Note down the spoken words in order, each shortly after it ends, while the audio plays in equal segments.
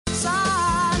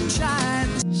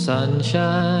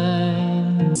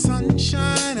Sunshine.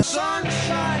 Sunshine.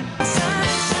 Sunshine.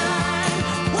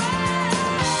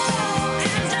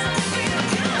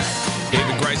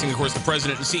 David Greising, of course, the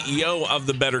president and CEO of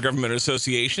the Better Government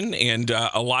Association, and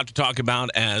a lot to talk about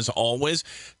as always.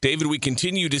 David, we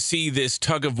continue to see this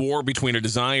tug of war between a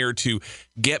desire to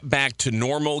get back to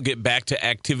normal, get back to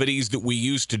activities that we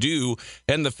used to do,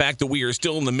 and the fact that we are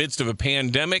still in the midst of a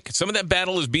pandemic. Some of that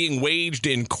battle is being waged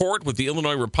in court with the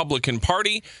Illinois Republican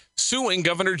Party suing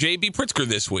Governor J.B. Pritzker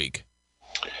this week.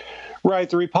 Right.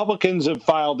 The Republicans have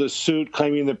filed a suit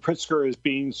claiming that Pritzker is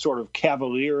being sort of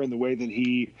cavalier in the way that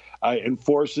he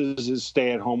enforces his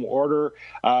stay-at-home order.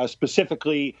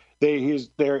 Specifically,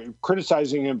 they're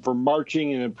criticizing him for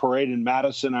marching in a parade in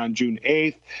Madison on June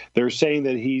 8th. They're saying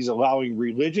that he's allowing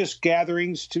religious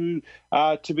gatherings to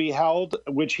be held,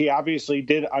 which he obviously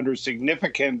did under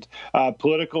significant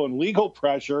political and legal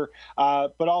pressure,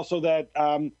 but also that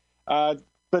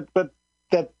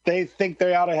that they think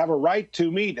they ought to have a right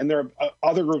to meet, and there are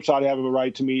other groups ought to have a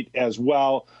right to meet as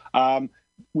well.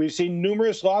 We've seen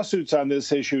numerous lawsuits on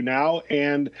this issue now,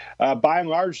 and by and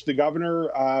large, the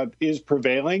governor is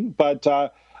prevailing. But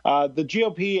the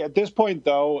GOP at this point,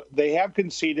 though, they have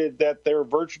conceded that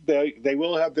they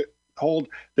will have hold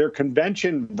their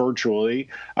convention virtually,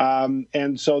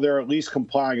 and so they're at least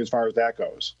complying as far as that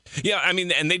goes. Yeah, I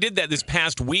mean, and they did that this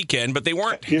past weekend, but they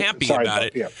weren't happy about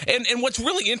it. Yeah. And what's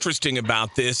really interesting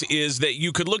about this is that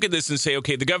you could look at this and say,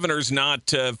 okay, the governor's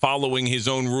not following his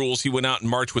own rules. He went out and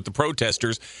marched with the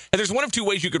protesters. And there's one of two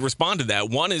ways you could respond to that.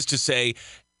 One is to say,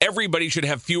 everybody should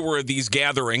have fewer of these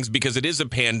gatherings because it is a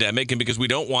pandemic and because we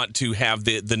don't want to have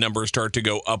the numbers start to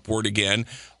go upward again.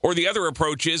 Or the other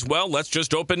approach is, well, let's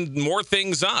just open more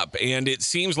things up. And it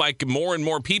seems like more and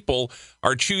more people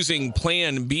are choosing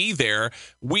Plan B there.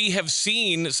 We have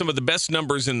seen some of the best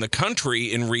numbers in the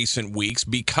country in recent weeks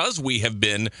because we have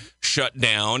been shut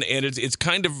down. And it's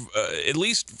kind of, at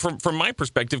least from my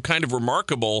perspective, kind of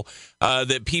remarkable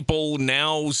that people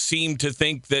now seem to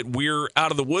think that we're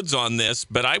out of the woods on this.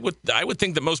 But I would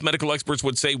think that most medical experts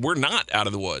would say we're not out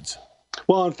of the woods.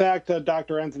 Well, in fact,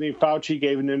 Dr. Anthony Fauci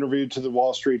gave an interview to the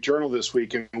Wall Street Journal this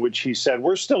week in which he said,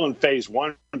 we're still in phase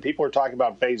one. People are talking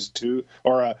about phase two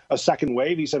or a second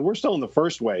wave. He said, we're still in the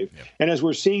first wave. Yep. And as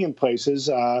we're seeing in places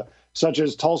such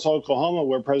as Tulsa, Oklahoma,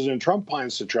 where President Trump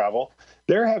plans to travel,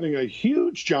 they're having a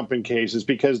huge jump in cases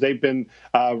because they've been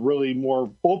really more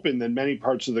open than many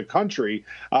parts of the country.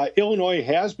 Illinois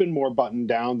has been more buttoned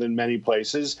down than many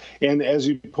places. And as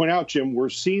you point out, Jim, we're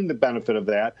seeing the benefit of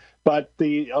that. But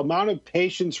the amount of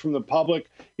patience from the public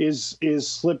is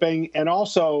slipping. And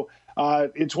also,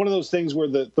 it's one of those things where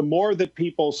the more that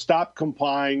people stop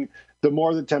complying, the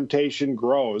more the temptation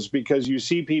grows because you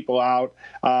see people out,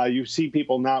 you see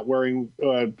people not wearing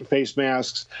face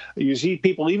masks, you see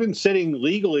people even sitting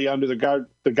legally under the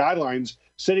guidelines,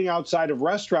 sitting outside of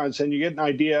restaurants, and you get an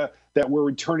idea that we're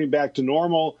returning back to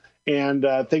normal and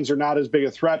things are not as big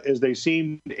a threat as they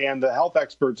seem. And the health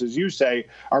experts, as you say,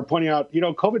 are pointing out,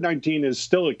 COVID-19 is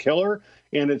still a killer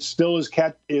and it still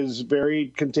is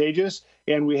very contagious,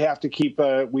 and we have to keep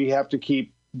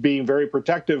being very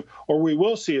protective, or we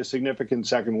will see a significant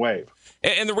second wave.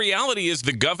 And the reality is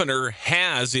the governor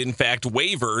has, in fact,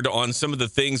 wavered on some of the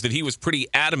things that he was pretty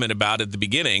adamant about at the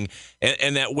beginning.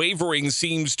 And that wavering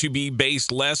seems to be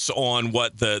based less on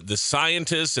what the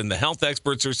scientists and the health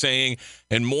experts are saying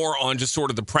and more on just sort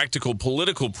of the practical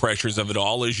political pressures of it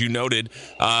all. As you noted,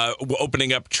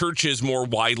 opening up churches more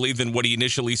widely than what he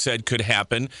initially said could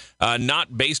happen,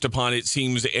 not based upon, it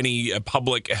seems, any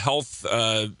public health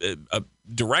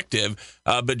directive,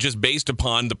 but just based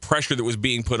upon the pressure that was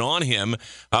being put on him.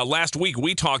 Last week,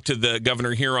 we talked to the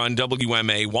governor here on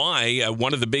WMAY.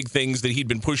 One of the big things that he'd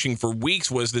been pushing for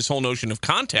weeks was this whole notion of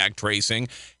contact tracing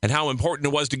and how important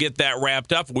it was to get that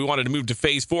wrapped up. We wanted to move to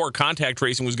phase 4. Contact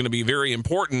tracing was going to be very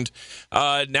important.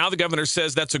 Now the governor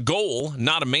says that's a goal,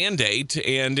 not a mandate.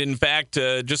 And in fact,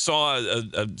 just saw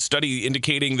a study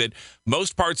indicating that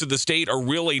most parts of the state are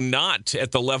really not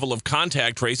at the level of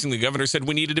contact tracing the governor said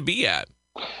we needed to be at.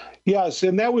 Yes,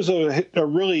 and that was a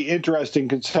really interesting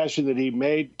concession that he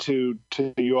made to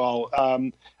you all.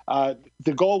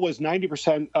 The goal was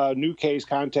 90% new case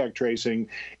contact tracing,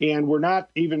 and we're not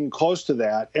even close to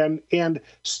that. And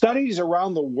studies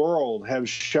around the world have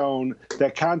shown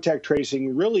that contact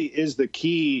tracing really is the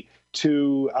key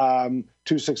to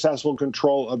successful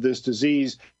control of this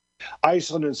disease.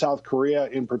 Iceland and South Korea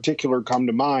in particular come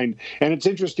to mind. And it's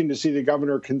interesting to see the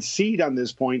governor concede on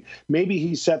this point. Maybe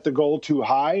he set the goal too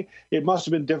high. It must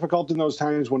have been difficult in those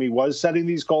times when he was setting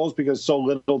these goals because so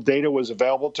little data was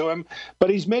available to him.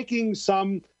 But he's making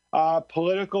some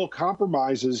political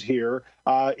compromises here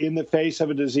in the face of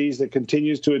a disease that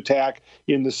continues to attack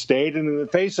in the state, and in the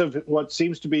face of what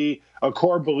seems to be a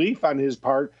core belief on his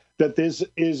part that this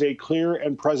is a clear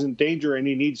and present danger and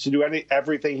he needs to do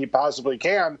everything he possibly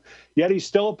can. Yet he's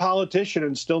still a politician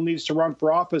and still needs to run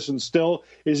for office and still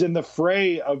is in the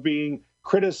fray of being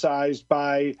criticized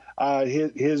by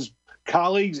his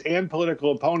colleagues and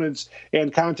political opponents,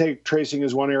 and contact tracing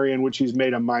is one area in which he's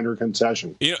made a minor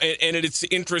concession. You know, and it's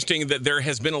interesting that there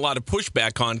has been a lot of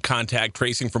pushback on contact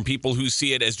tracing from people who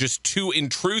see it as just too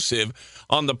intrusive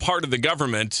on the part of the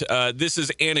government. This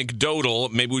is anecdotal.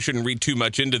 Maybe we shouldn't read too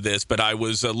much into this, but I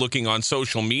was looking on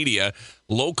social media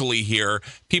locally here,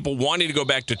 people wanting to go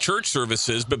back to church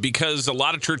services, but because a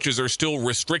lot of churches are still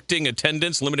restricting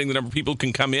attendance, limiting the number of people who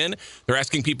can come in, they're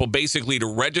asking people basically to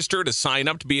register, to sign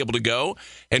up, to be able to go.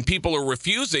 And people are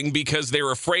refusing because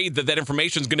they're afraid that that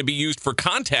information is going to be used for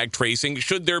contact tracing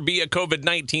should there be a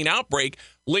COVID-19 outbreak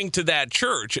linked to that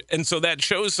church. And so that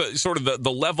shows sort of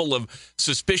the level of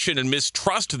suspicion and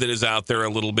mistrust that is out there a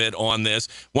little bit on this.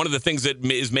 One of the things that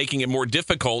is making it more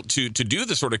difficult to do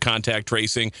the sort of contact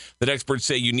tracing that experts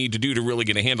say you need to do to really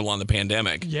get a handle on the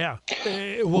pandemic. Yeah.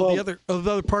 Well, the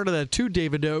other part of that too,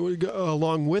 David,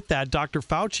 along with that, Dr.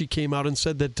 Fauci came out and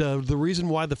said that the reason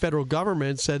why the federal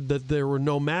government said that there were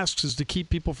no masks is to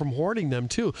keep people from hoarding them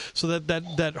too. So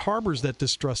that harbors that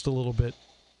distrust a little bit.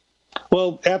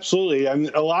 Well, absolutely. I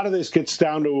mean, a lot of this gets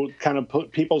down to kind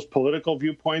of people's political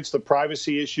viewpoints. The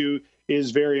privacy issue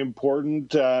is very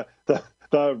important.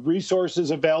 The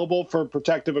resources available for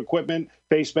protective equipment,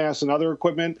 face masks and other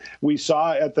equipment. We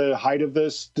saw at the height of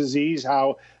this disease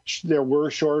how there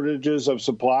were shortages of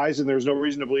supplies, and there's no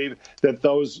reason to believe that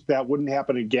that wouldn't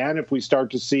happen again if we start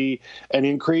to see an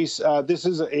increase. This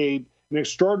is an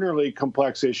extraordinarily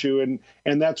complex issue,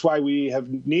 and that's why we have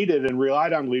needed and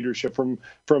relied on leadership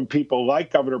from people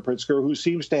like Governor Pritzker, who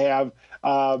seems to have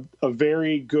a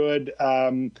very good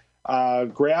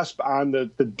grasp on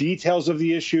the details of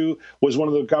the issue, was one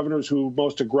of the governors who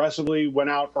most aggressively went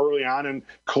out early on and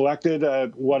collected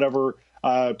whatever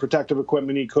protective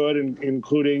equipment he could,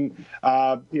 including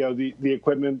the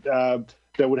equipment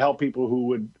that would help people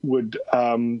who would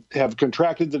have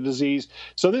contracted the disease.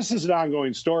 So this is an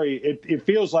ongoing story. It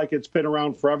feels like it's been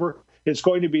around forever. It's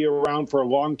going to be around for a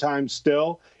long time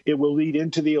still. It will lead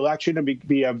into the election and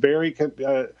be a very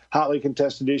hotly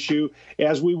contested issue,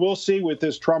 as we will see with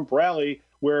this Trump rally,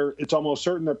 where it's almost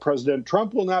certain that President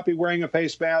Trump will not be wearing a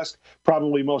face mask.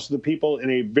 Probably most of the people in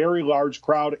a very large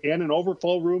crowd and an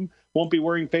overflow room won't be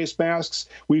wearing face masks.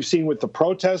 We've seen with the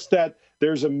protests that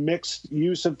there's a mixed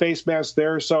use of face masks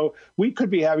there. So we could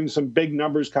be having some big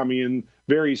numbers coming in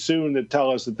very soon that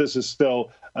tell us that this is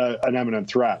still an imminent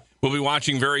threat. We'll be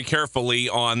watching very carefully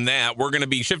on that. We're going to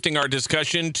be shifting our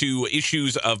discussion to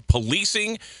issues of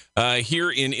policing here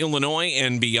in Illinois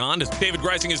and beyond. David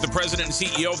Greising is the president and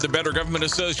CEO of the Better Government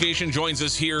Association, joins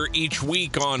us here each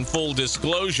week on Full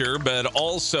Disclosure, but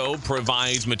also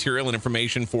provides material and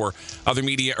information for other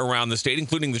media around the state,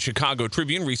 including the Chicago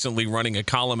Tribune, recently running a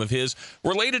column of his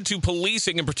related to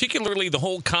policing, and particularly the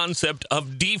whole concept of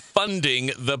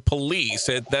defunding the police.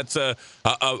 That's a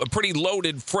pretty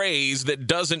loaded phrase that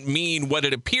doesn't mean what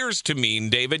it appears to mean.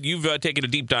 David, you've taken a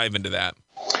deep dive into that.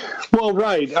 Well,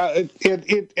 right.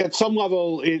 At some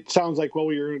level, it sounds like,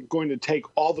 well, you're going to take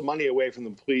all the money away from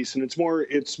the police, and it's more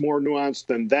nuanced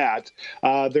than that.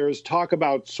 There's talk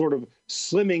about sort of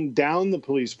slimming down the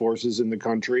police forces in the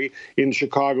country, in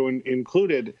Chicago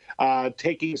included,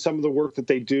 taking some of the work that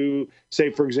they do,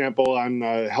 say, for example, on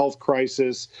health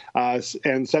crisis,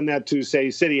 and send that to,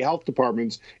 say, city health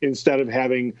departments instead of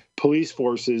having police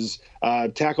forces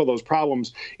tackle those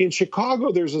problems. In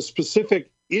Chicago, there's a specific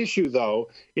issue, though,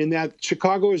 in that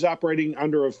Chicago is operating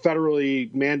under a federally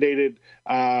mandated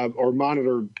or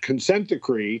monitored consent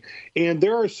decree, and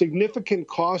there are significant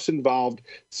costs involved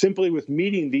simply with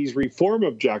meeting these reform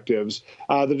objectives.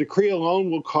 The decree alone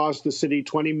will cost the city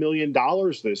 $20 million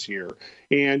this year,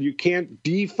 and you can't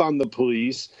defund the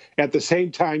police at the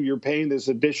same time you're paying this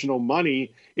additional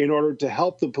money in order to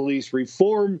help the police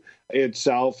reform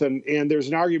itself. And there's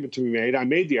an argument to be made. I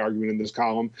made the argument in this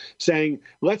column saying,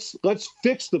 let's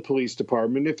fix the police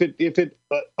department. If it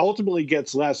ultimately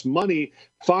gets less money,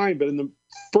 fine. But in the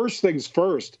first things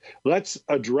first, let's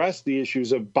address the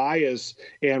issues of bias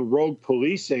and rogue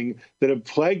policing that have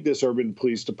plagued this urban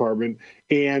police department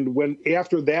And when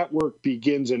after that work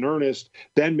begins in earnest,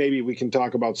 then maybe we can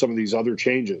talk about some of these other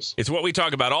changes. It's what we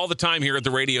talk about all the time here at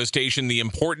the radio station, the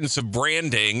importance of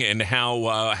branding and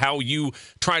how you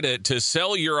try to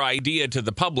sell your idea to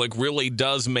the public really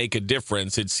does make a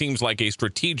difference. It seems like a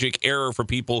strategic error for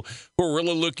people who are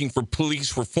really looking for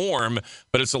police reform,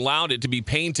 but it's allowed it to be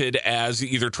painted as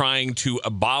either trying to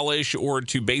abolish or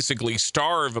to basically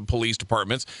starve police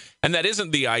departments. And that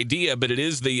isn't the idea, but it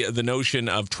is the notion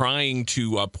of trying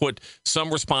to put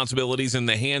some responsibilities in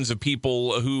the hands of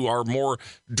people who are more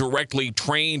directly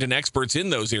trained and experts in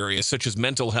those areas, such as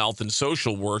mental health and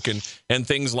social work and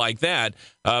things like that.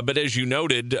 But as you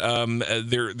noted,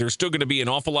 there's still going to be an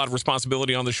awful lot of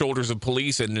responsibility on the shoulders of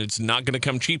police, and it's not going to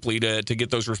come cheaply to get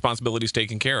those responsibilities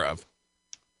taken care of.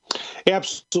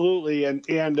 Absolutely. And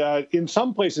in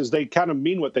some places, they kind of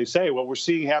mean what they say. What we're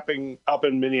seeing happening up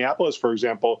in Minneapolis, for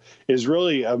example, is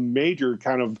really a major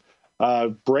kind of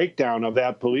breakdown of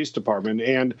that police department.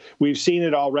 And we've seen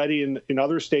it already in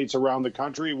other states around the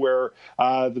country where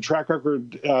the track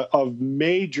record of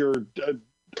major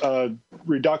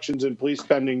reductions in police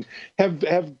spending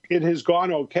it has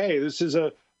gone okay. This is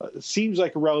seems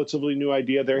like a relatively new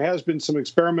idea. There has been some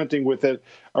experimenting with it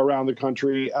around the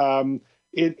country.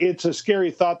 It's a scary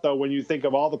thought, though, when you think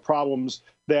of all the problems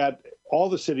that all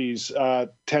the cities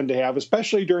tend to have,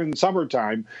 especially during the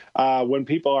summertime when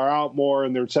people are out more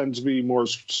and there tends to be more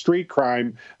street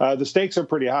crime. The stakes are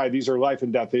pretty high. These are life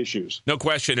and death issues. No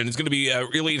question. And it's going to be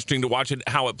really interesting to watch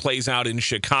how it plays out in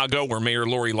Chicago, where Mayor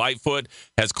Lori Lightfoot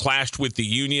has clashed with the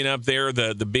union up there,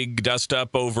 the big dust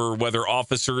up over whether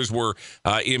officers were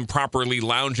improperly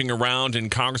lounging around in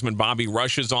Congressman Bobby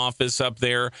Rush's office up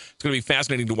there. It's going to be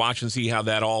fascinating to watch and see how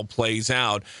that all plays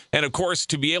out. And, of course,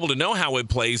 to be able to know how it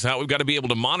plays out, we've got to be able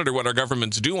to monitor what our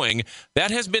government's doing.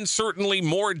 That has been certainly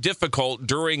more difficult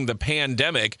during the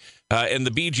pandemic. And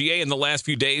the BGA in the last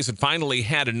few days had finally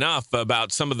had enough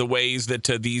about some of the ways that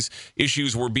these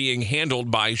issues were being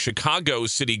handled by Chicago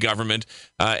city government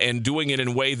and doing it in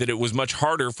a way that it was much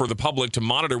harder for the public to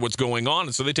monitor what's going on.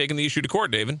 And so they've taken the issue to court,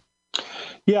 David.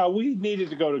 Yeah, we needed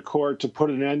to go to court to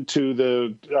put an end to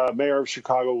the mayor of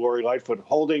Chicago, Lori Lightfoot,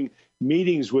 holding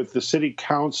meetings with the city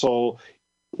council,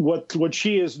 what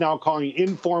she is now calling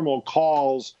informal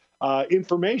calls,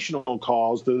 informational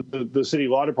calls, the city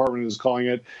law department is calling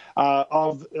it,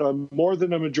 of more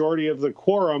than a majority of the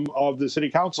quorum of the city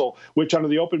council, which under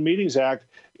the Open Meetings Act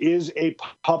is a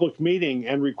public meeting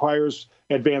and requires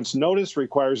advance notice,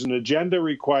 requires an agenda,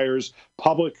 requires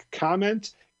public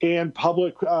comment and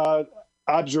public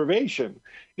observation.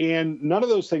 And none of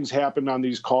those things happened on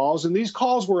these calls. And these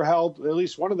calls were held, at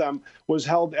least one of them was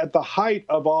held at the height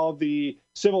of all the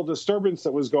civil disturbance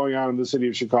that was going on in the city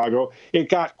of Chicago. It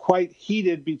got quite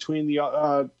heated between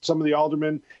some of the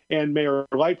aldermen and Mayor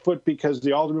Lightfoot because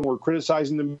the aldermen were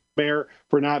criticizing the mayor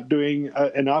for not doing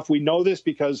enough. We know this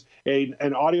because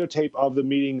an audio tape of the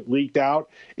meeting leaked out.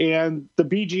 And the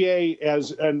BGA,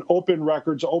 as an open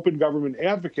records, open government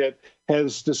advocate,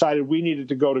 has decided we needed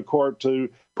to go to court to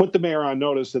put the mayor on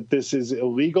notice that this is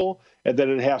illegal and that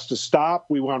it has to stop.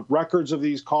 We want records of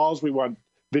these calls. We want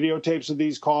videotapes of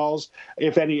these calls.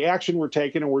 If any action were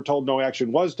taken, and we're told no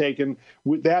action was taken,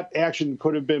 that action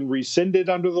could have been rescinded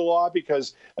under the law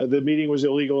because the meeting was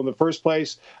illegal in the first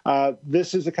place.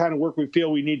 This is the kind of work we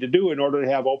feel we need to do in order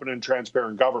to have open and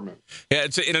transparent government. Yeah,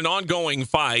 it's in an ongoing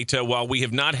fight. While we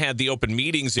have not had the open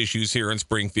meetings issues here in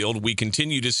Springfield, we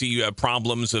continue to see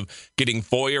problems of getting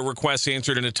FOIA requests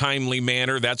answered in a timely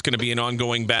manner. That's going to be an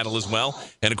ongoing battle as well.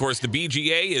 And, of course, the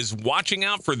BGA is watching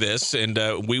out for this, and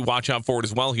we watch out for it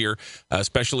as well here,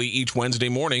 especially each Wednesday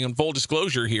morning. On full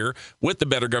disclosure here with the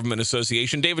Better Government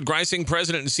Association. David Greising,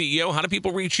 President and CEO. How do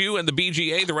people reach you and the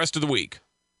BGA the rest of the week?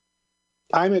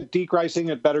 I'm at dgreising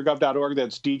at bettergov.org.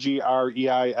 That's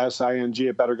DGREISING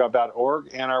at bettergov.org.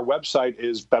 And our website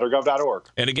is bettergov.org.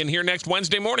 And again, here next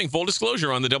Wednesday morning, full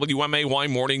disclosure on the WMAY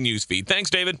Morning News Feed. Thanks,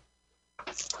 David.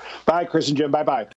 Bye, Chris and Jim. Bye-bye.